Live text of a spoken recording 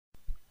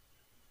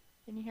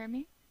Can you hear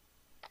me?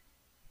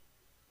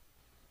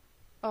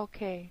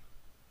 Okay.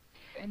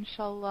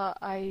 Inshallah,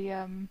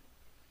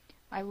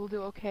 I will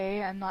do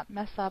okay and not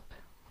mess up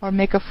or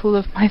make a fool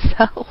of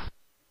myself.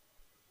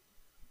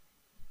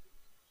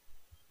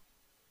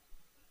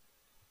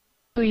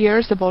 2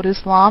 years about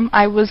Islam.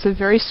 I was a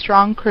very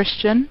strong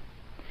Christian.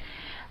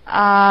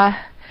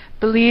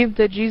 Believed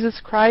that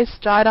Jesus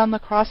Christ died on the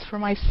cross for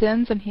my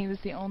sins and He was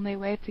the only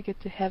way to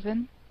get to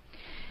heaven.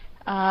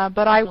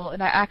 But I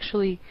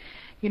actually,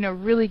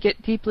 really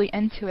get deeply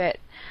into it.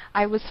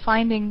 I was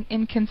finding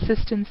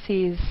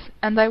inconsistencies,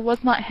 and I was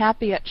not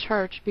happy at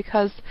church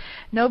because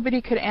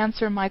nobody could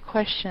answer my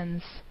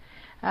questions.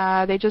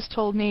 They just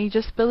told me,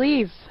 just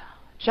believe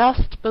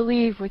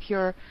with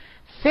your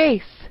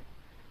faith.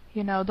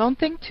 Don't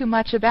think too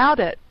much about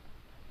it,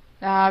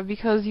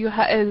 because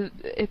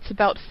it's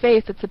about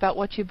faith. It's about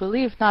what you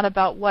believe, not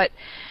about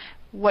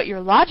what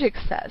your logic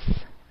says.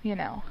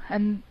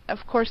 And of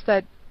course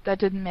that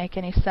didn't make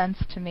any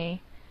sense to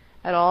me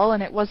at all,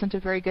 and it wasn't a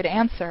very good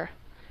answer.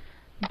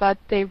 But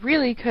they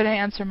really couldn't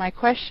answer my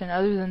question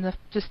other than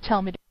just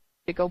tell me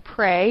to go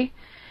pray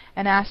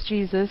and ask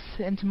Jesus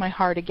into my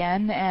heart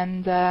again,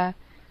 and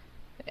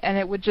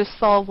it would just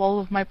solve all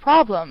of my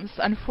problems.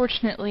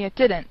 Unfortunately, it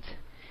didn't.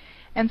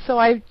 And so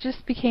I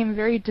just became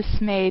very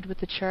dismayed with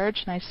the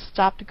church, and I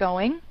stopped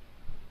going.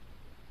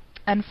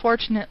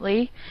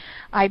 Unfortunately,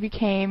 I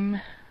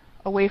became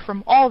away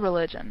from all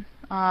religion.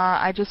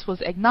 I just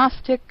was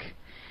agnostic.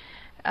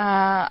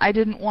 I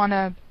didn't want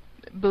to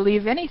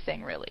believe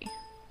anything, really.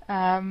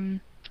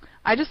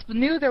 I just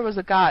knew there was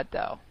a God,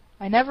 though.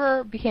 I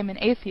never became an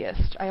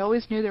atheist. I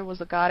always knew there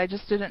was a God. I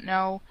just didn't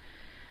know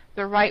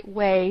the right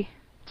way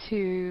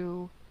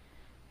to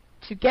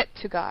get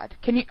to God.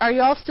 Are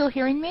you all still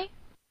hearing me?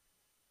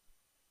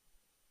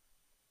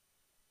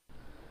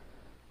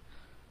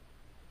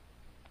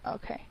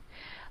 Okay.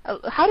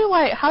 How do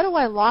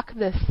I lock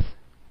this?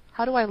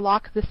 How do I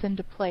lock this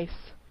into place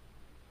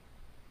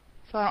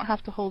so I don't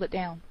have to hold it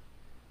down?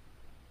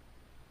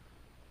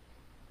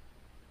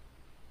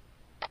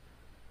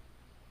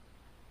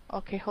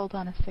 Okay, hold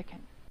on a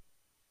second.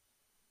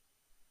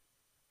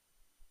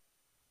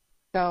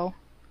 So,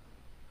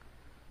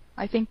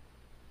 I think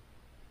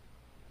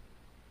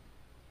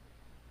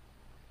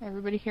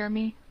everybody hear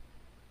me?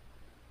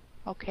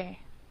 Okay.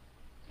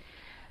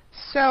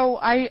 So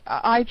I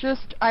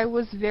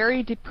was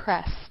very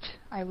depressed.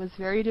 I was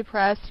very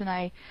depressed,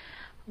 and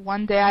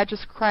one day I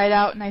just cried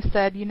out and I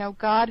said,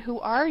 God, who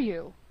are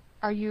you?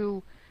 Are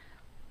you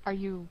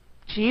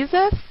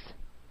Jesus?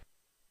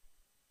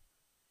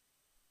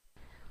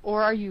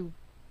 Or are you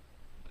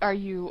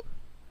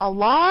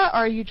Allah? Or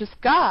are you just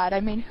God? I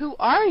mean, who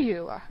are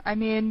you? I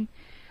mean,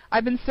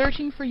 I've been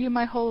searching for you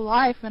my whole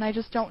life, and I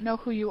just don't know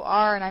who you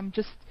are, and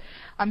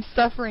I'm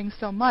suffering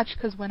so much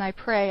because when I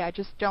pray, I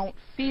just don't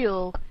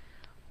feel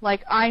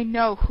like I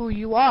know who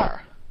you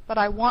are, but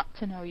I want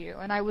to know you.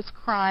 And I was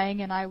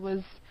crying, and I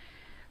was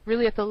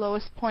really at the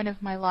lowest point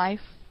of my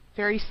life,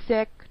 very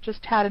sick,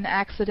 just had an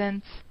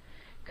accident,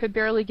 could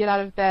barely get out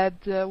of bed,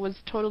 was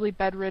totally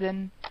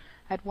bedridden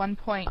at one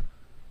point.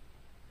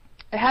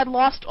 I had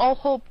lost all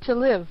hope to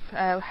live.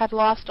 I had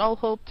lost all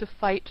hope to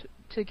fight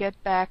to get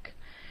back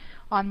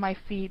on my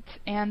feet,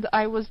 and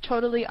I was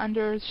totally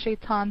under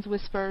Shaitan's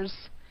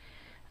whispers.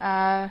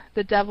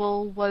 The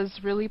devil was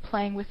really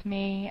playing with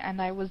me,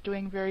 and I was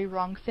doing very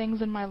wrong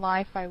things in my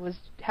life. I was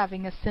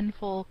having a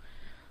sinful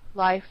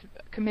life,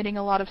 committing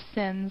a lot of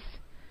sins,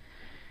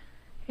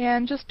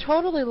 and just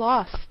totally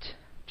lost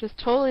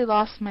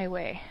my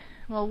way.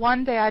 Well,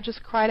 one day I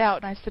just cried out,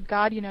 and I said,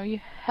 God, you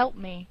help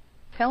me.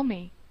 Tell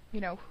me,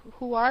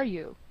 who are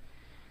you?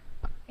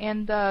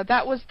 And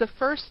that was the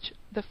first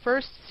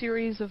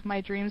series of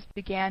my dreams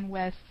began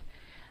with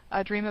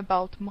a dream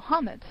about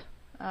Muhammad,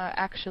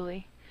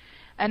 actually.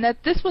 And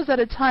this was at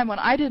a time when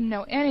I didn't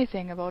know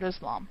anything about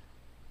Islam.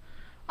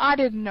 I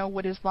didn't know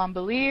what Islam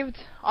believed.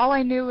 All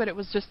I knew that it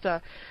was just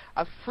a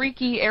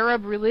freaky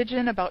Arab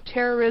religion about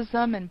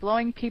terrorism and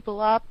blowing people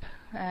up,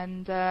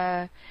 and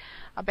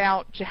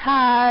about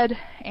jihad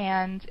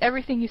and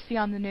everything you see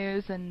on the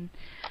news, and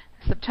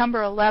September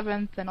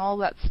 11th and all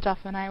that stuff.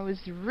 And I was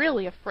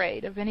really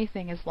afraid of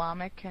anything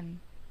Islamic, and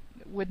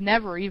would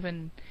never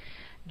even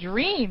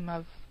dream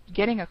of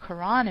getting a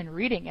Quran and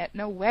reading it.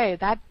 No way.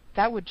 That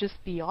would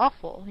just be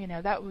awful.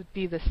 That would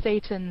be the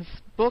Satan's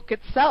book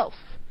itself.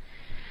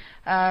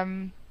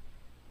 And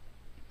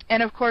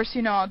of course,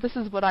 this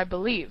is what I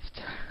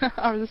believed,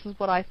 or this is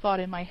what I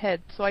thought in my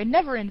head. So I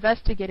never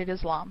investigated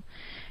Islam.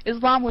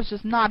 Islam was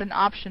just not an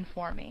option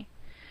for me.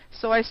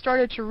 So I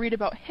started to read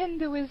about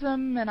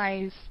Hinduism, and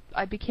I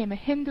became a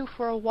Hindu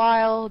for a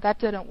while. That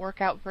didn't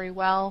work out very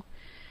well.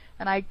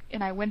 And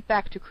I went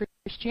back to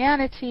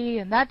Christianity,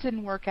 and that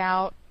didn't work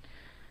out.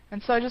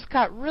 And so I just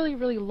got really,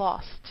 really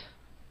lost.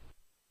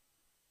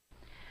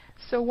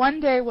 So one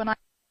day when I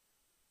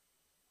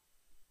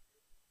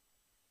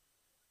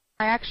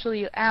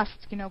actually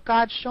asked,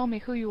 God, show me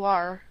who you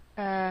are,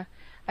 I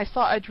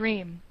saw a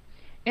dream.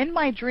 In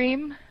my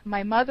dream,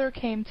 my mother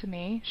came to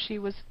me. She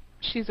was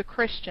she's a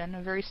Christian,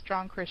 a very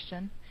strong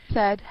Christian,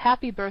 said,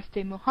 "Happy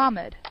birthday,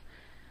 Muhammad."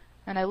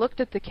 And I looked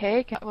at the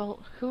cake, and,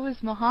 well, who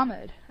is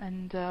Muhammad?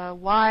 And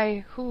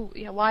why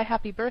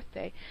happy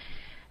birthday?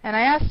 And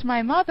I asked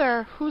my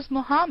mother, "Who's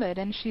Muhammad?"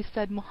 And she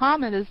said,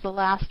 "Muhammad is the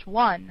last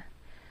one."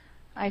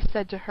 I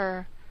said to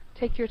her,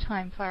 "Take your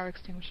time, fire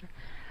extinguisher."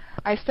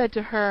 I said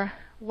to her,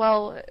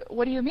 "Well,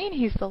 what do you mean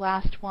he's the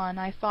last one?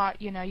 I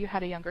thought, you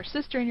had a younger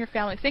sister in your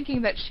family,"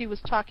 thinking that she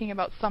was talking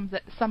about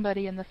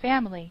somebody in the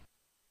family.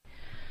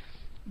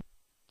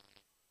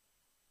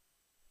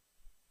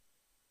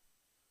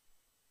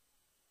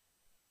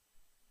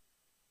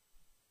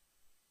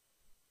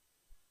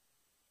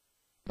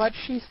 But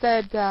she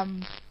said,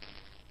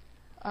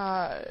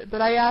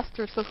 but I asked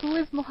her, "So who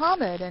is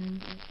Muhammad?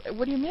 And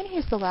what do you mean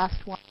he's the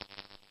last one?"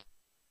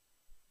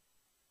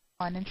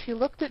 And she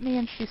looked at me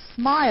and she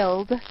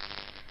smiled.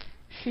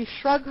 She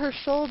shrugged her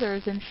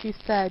shoulders and she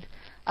said,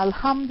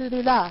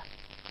 "Alhamdulillah."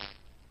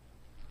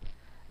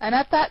 And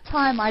at that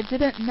time I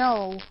didn't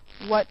know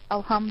what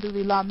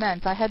alhamdulillah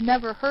meant. I had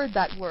never heard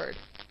that word.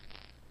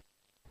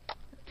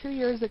 2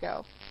 years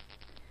ago.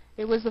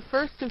 It was the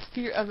first of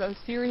a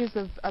series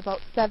of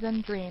about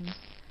 7 dreams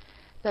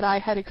that I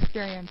had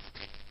experienced.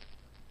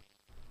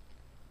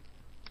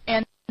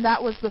 And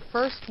that was the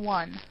first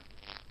one.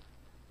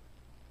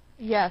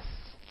 Yes,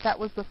 that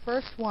was the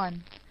first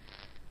one.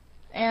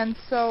 And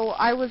so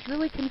I was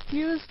really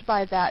confused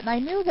by that. And I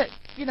knew that,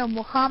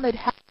 Muhammad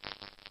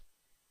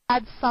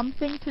had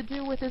something to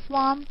do with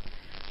Islam,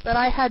 but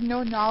I had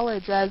no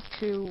knowledge as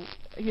to,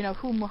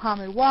 who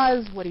Muhammad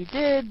was, what he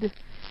did,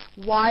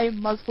 why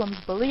Muslims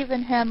believe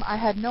in him. I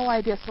had no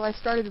idea, so I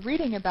started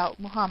reading about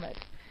Muhammad.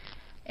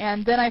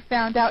 And then I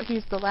found out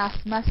he's the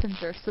last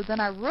messenger. So then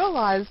I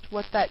realized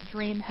what that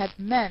dream had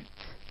meant.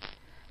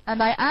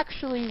 And I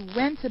actually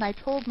went and I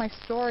told my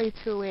story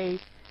to a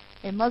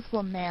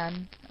Muslim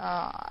man.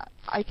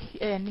 I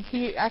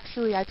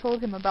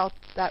told him about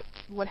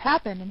what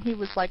happened, and he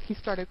was like, he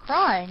started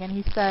crying, and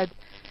he said,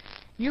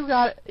 you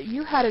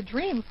had a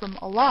dream from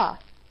Allah,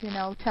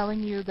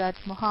 telling you that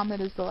Muhammad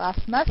is the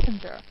last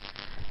messenger.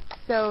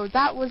 So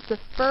that was the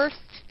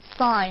first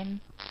sign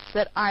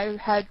that I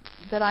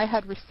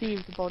had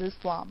received about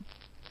Islam.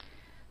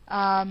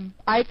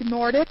 I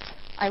ignored it.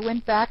 I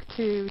went back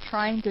to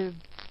trying to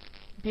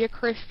be a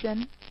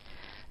Christian,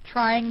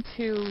 trying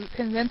to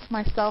convince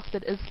myself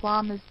that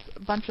Islam is a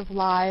bunch of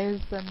lies,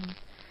 and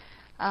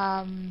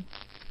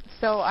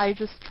so I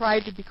just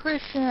tried to be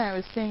Christian. I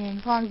was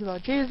singing songs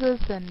about Jesus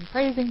and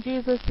praising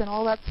Jesus and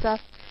all that stuff,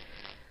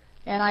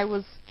 and I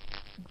was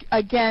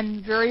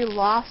again very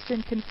lost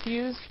and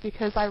confused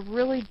because I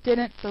really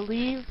didn't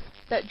believe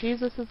that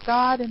Jesus is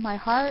God in my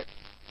heart.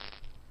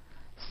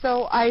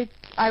 So I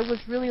was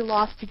really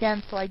lost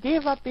again. So I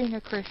gave up being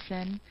a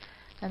Christian,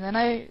 and then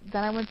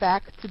I went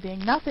back to being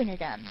nothing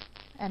again.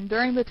 And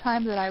during the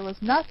time that I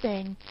was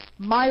nothing,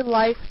 my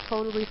life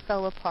totally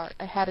fell apart.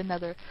 I had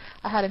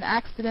an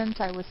accident.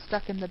 I was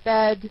stuck in the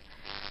bed.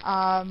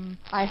 I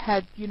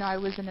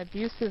was in an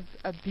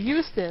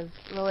abusive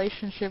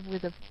relationship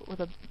with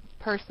a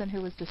person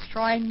who was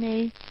destroying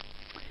me.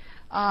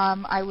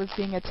 I was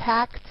being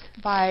attacked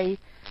by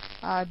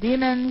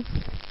demons.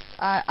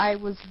 I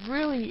was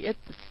really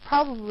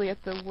probably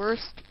at the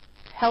worst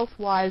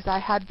health-wise I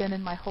had been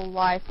in my whole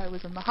life. I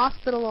was in the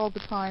hospital all the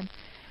time.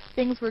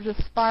 Things were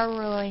just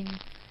spiraling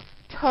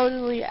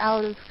totally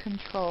out of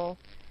control,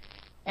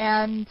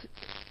 and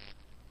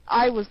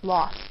I was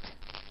lost.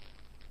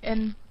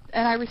 And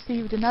I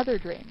received another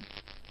dream,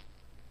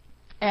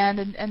 and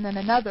then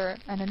another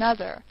and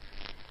another.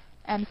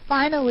 And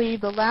finally,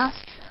 the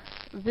last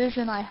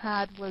vision I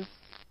had was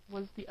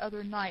the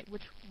other night,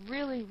 which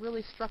really,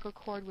 really struck a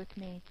chord with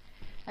me.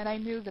 And I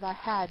knew that I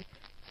had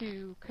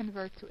to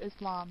convert to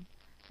Islam.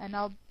 And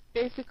I'll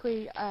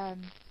basically,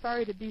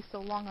 sorry to be so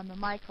long on the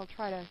mic, I'll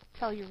try to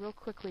tell you real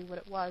quickly what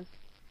it was.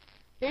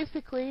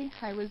 Basically,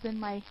 I was in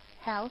my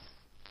house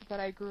that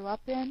I grew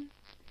up in,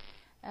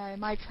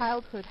 my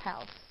childhood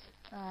house.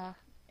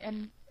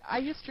 And I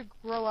used to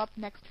grow up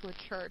next to a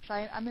church.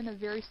 I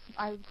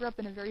grew up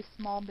in a very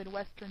small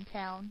Midwestern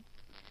town,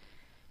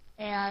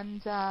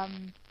 and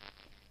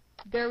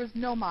there was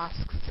no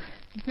mosques,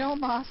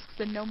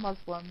 and no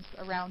Muslims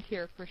around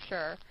here for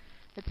sure.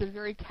 It's a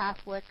very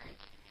Catholic,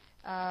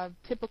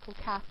 typical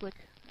Catholic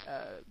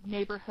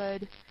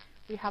neighborhood.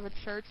 We have a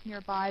church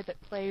nearby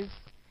that plays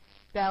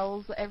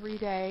bells every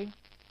day,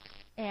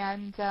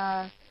 and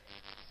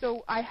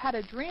so I had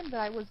a dream that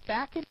I was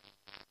back in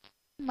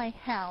my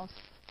house.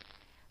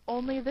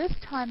 Only this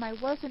time I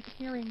wasn't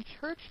hearing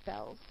church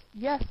bells.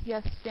 Yes,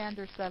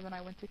 Standard 7,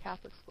 I went to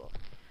Catholic school.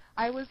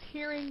 I was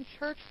hearing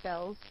church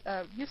bells,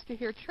 used to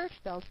hear church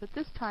bells, but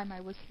this time I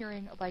was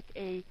hearing like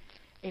a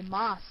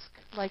mosque,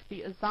 like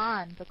the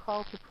azan, the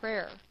call to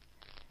prayer.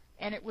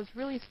 And it was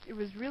really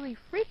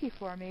freaky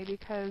for me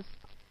because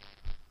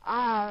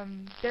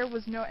there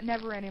was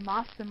never any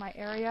mosques in my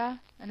area,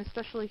 and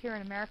especially here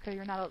in America,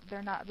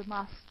 the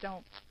mosques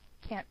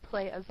can't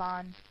play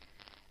azan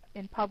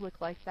in public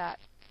like that.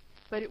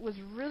 But it was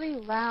really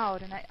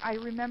loud, and I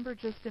remember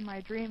just in my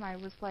dream I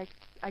was like,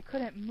 I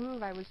couldn't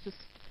move. I was just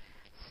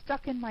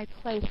stuck in my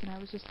place, and I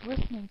was just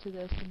listening to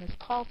this and this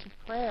call to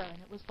prayer, and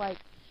it was like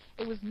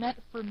it was meant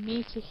for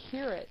me to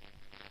hear it.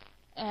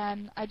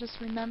 And I just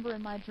remember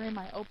in my dream,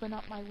 I open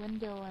up my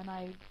window and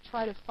I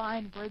try to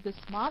find where this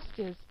mosque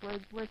is,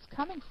 where it's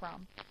coming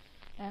from,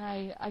 and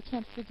I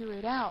can't figure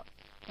it out.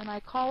 And I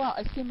call out.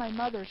 I see my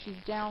mother.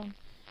 She's down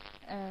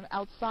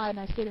outside, and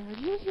I say to her,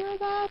 "Do you hear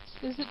that?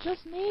 Is it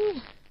just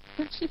me?"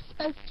 And she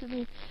says to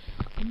me,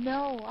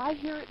 "No, I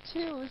hear it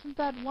too. Isn't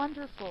that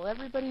wonderful?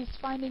 Everybody's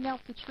finding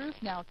out the truth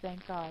now,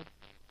 thank God."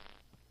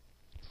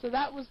 So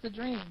that was the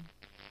dream.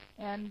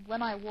 And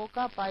when I woke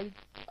up, I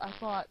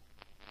thought,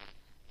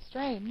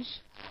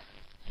 strange.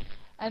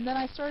 And then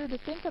I started to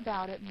think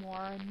about it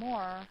more and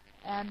more.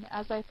 And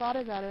as I thought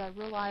about it, I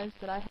realized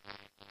that I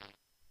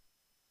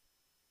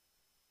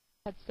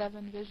had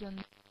 7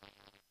 visions.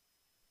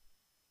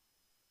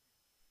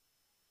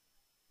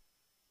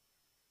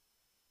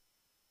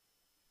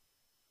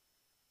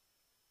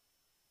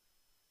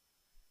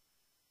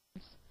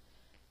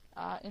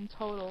 In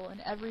total, and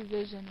every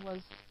vision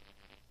was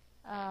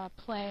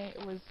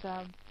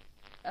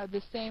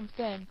the same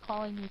thing,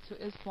 calling me to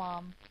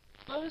Islam.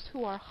 Those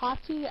who are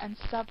haughty and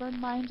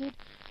stubborn-minded,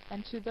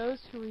 and to those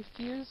who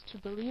refuse to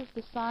believe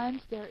the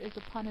signs, there is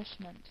a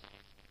punishment.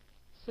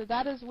 So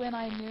that is when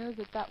I knew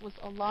that that was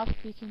Allah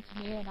speaking to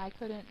me, and I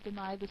couldn't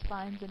deny the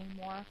signs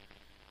anymore,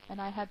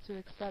 and I had to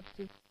accept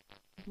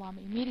Islam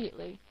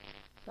immediately.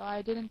 So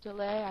I didn't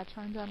delay. I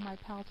turned on my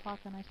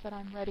paltalk and I said,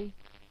 I'm ready.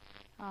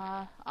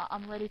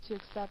 I'm ready to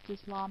accept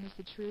Islam as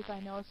the truth. I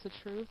know it's the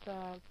truth.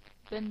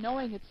 Been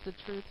knowing it's the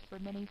truth for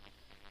many,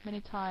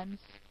 many times.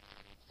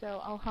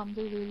 So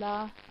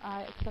alhamdlillah,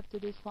 I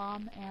accepted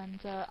Islam, and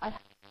I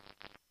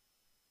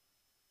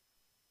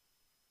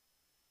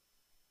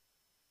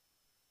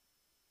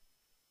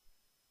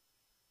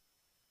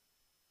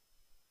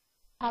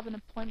have an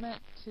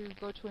appointment to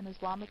go to an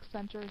Islamic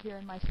center here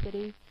in my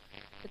city.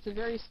 It's a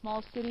very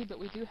small city, but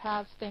we do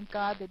have, thank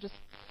God, they're just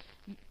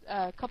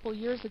a couple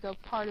years ago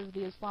part of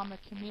the Islamic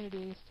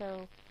community.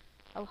 So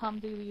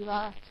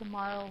alhamdulillah,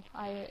 tomorrow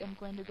I am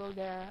going to go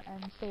there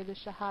and say the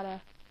Shahada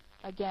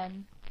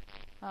again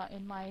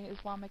in my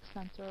Islamic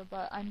center.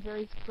 But I'm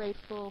very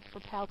grateful for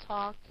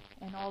paltalk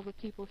and all the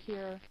people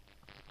here.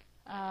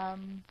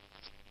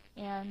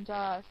 And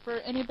for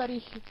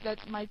anybody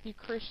that might be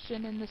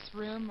Christian in this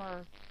room,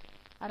 or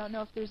I don't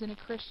know if there's any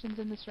Christians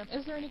in this room.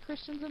 Is there any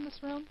Christians in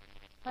this room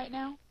right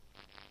now?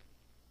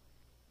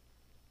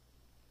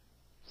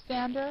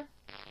 Sander?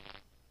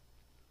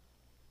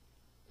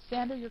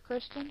 Sander, you're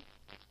Christian?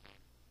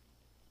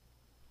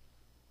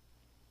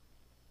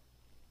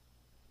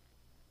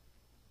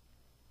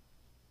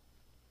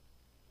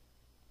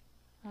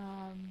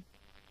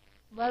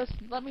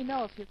 Let me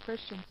know if you're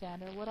Christian,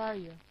 Sander. What are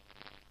you?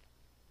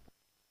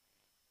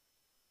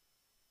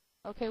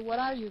 Okay, what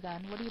are you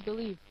then? What do you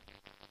believe?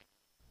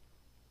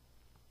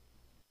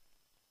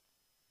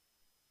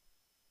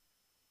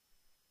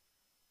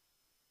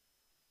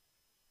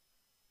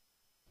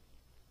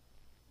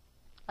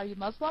 Are you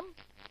Muslim?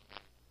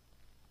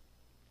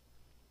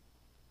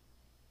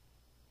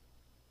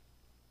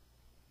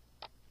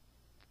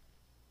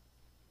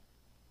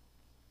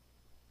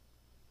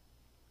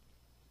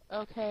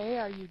 Okay,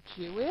 are you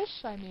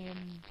Jewish? I mean,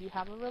 do you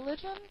have a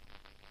religion?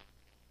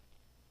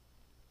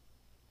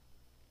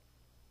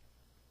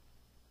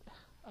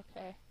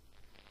 Okay.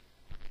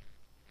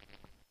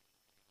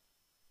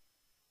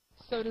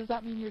 So does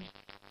that mean you're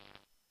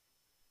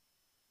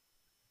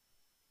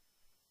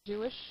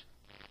Jewish,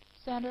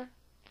 Sander?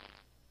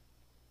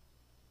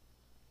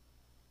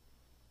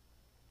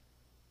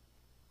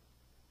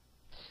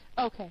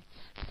 Okay,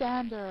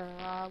 Sander,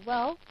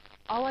 well,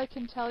 all I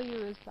can tell you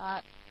is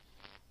that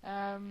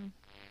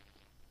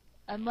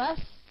unless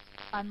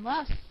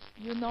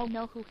you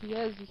know who he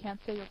is, you can't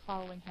say you're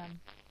following him.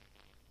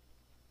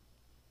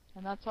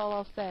 And that's all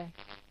I'll say.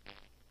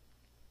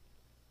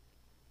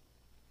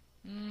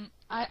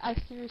 I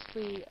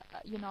seriously,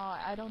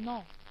 I don't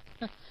know.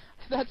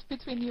 That's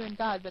between you and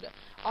God, but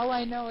all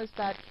I know is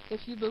that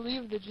if you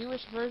believe the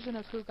Jewish version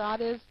of who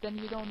God is, then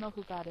you don't know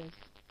who God is.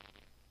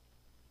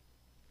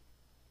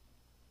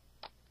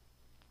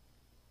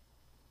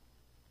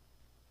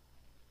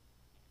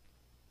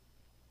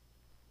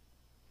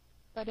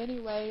 But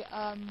anyway,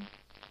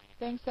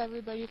 thanks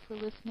everybody for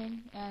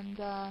listening, and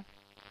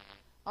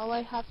all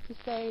I have to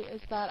say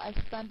is that I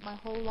spent my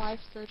whole life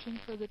searching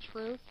for the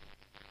truth.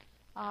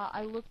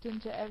 I looked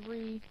into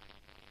every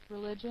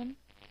religion,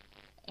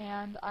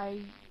 and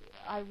I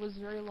was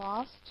very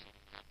lost.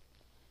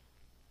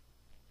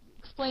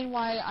 Explain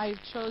why I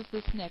chose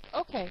this nick.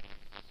 Okay,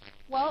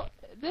 well,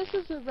 this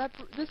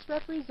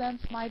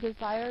represents my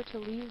desire to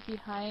leave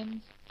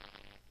behind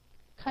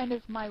kind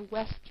of my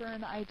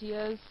Western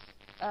ideas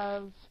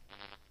of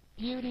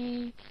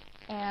beauty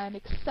and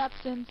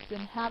acceptance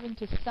and having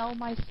to sell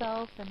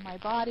myself and my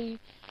body,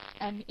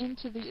 and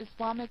into the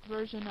Islamic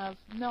version of,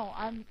 no,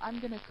 I'm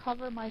going to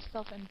cover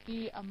myself and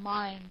be a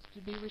mind,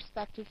 to be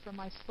respected for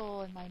my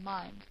soul and my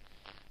mind.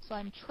 So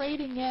I'm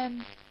trading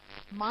in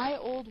my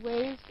old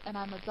ways and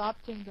I'm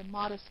adopting the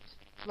modest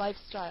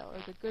lifestyle, or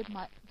the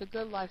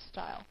good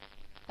lifestyle.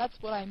 That's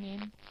what I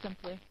mean,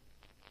 simply.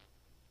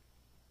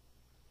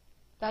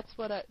 That's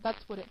what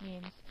it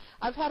means.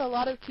 I've had a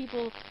lot of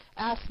people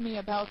ask me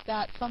about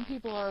that. Some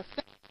people are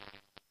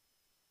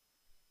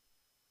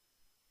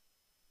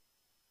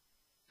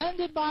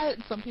offended by it,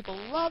 and some people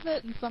love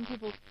it, and some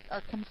people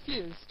are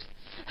confused.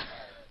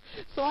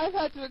 So I've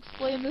had to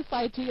explain this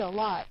idea a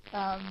lot.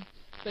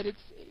 But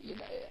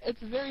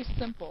it's very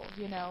simple,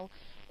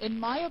 In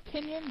my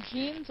opinion,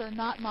 jeans are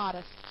not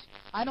modest.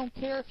 I don't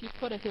care if you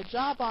put a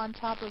hijab on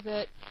top of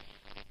it.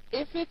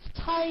 If it's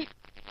tight,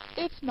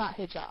 it's not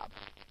hijab.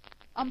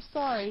 I'm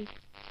sorry,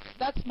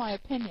 that's my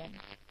opinion.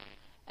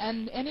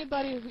 And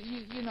anybody who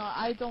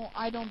I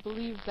don't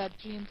believe that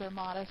jeans are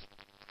modest.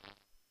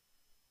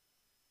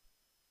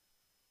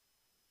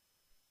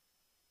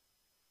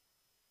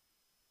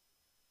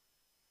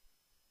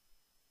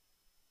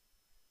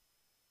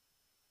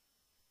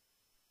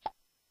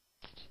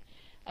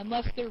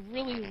 Unless they're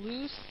really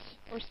loose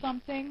or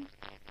something.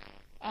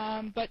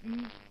 But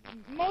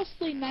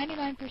mostly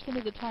 99%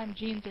 of the time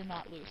jeans are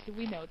not loose. So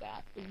we know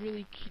that. It's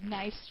really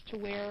nice to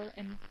wear,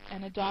 and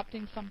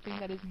adopting something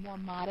that is more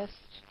modest.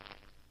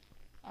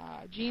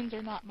 Jeans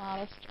are not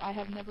modest. I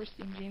have never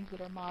seen jeans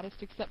that are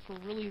modest except for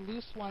really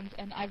loose ones,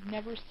 and I've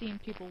never seen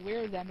people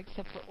wear them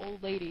except for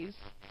old ladies.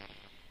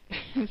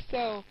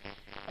 So,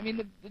 I mean,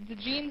 the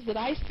jeans that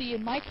I see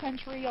in my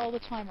country all the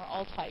time are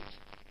all tight.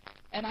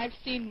 And I've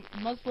seen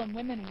Muslim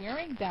women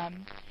wearing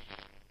them,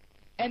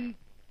 and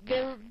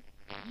they're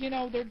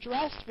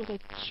dressed with a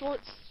short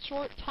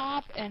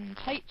top and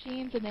tight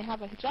jeans, and they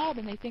have a hijab,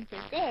 and they think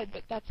they're good,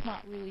 but that's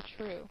not really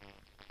true.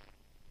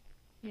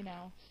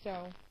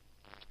 So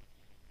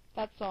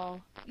that's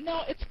all.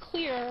 No, it's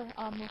clear,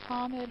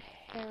 Muhammad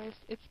Harris,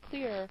 it's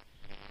clear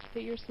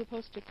that you're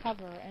supposed to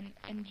cover,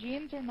 and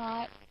jeans are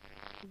not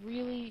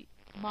really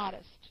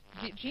modest.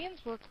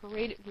 Jeans were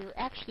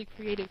actually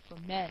created for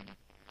men.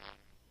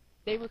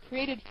 They were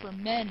created for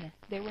men.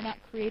 They were not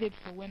created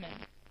for women.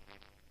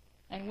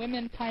 And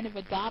women kind of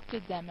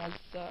adopted them as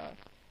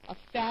a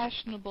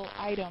fashionable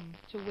item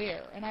to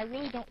wear. And I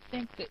really don't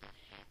think that,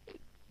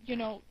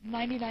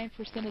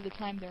 99% of the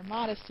time they're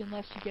modest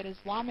unless you get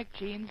Islamic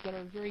jeans that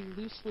are very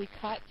loosely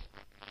cut.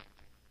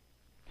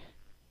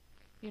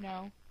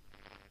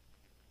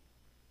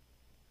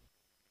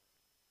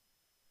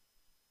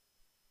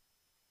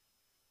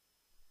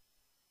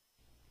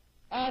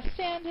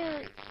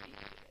 Sander,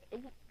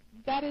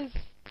 that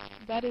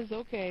is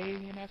okay.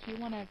 If you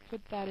want to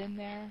put that in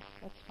there,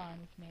 that's fine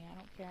with me. I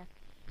don't care.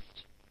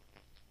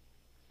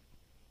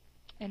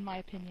 In my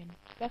opinion.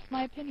 That's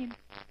my opinion.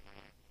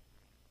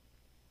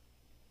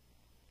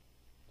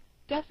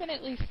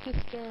 Definitely,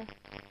 sister.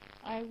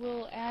 I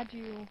will add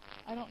you.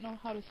 I don't know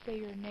how to say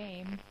your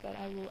name, but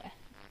I will.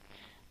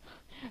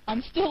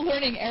 I'm still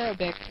learning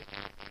Arabic.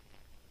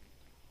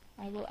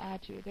 I will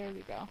add you. There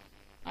we go.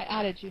 I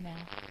added you now.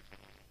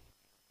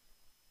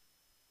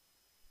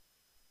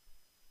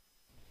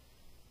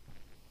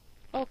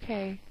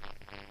 Okay.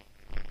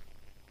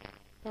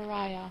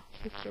 Baraya,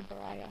 Sister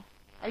Baraya.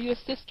 Are you a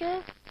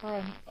sister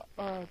or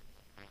a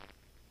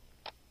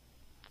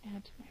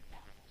add to my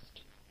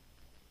past?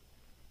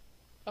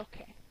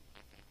 Okay.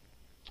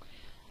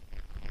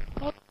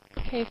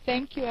 Okay,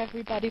 thank you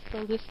everybody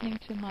for listening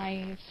to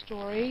my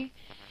story.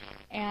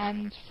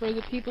 And for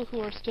the people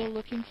who are still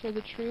looking for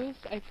the truth,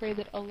 I pray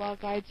that Allah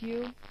guides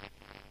you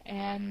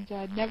and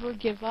never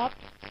give up.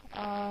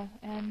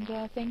 And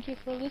thank you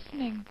for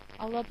listening.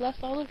 Allah bless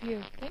all of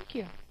you. Thank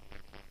you.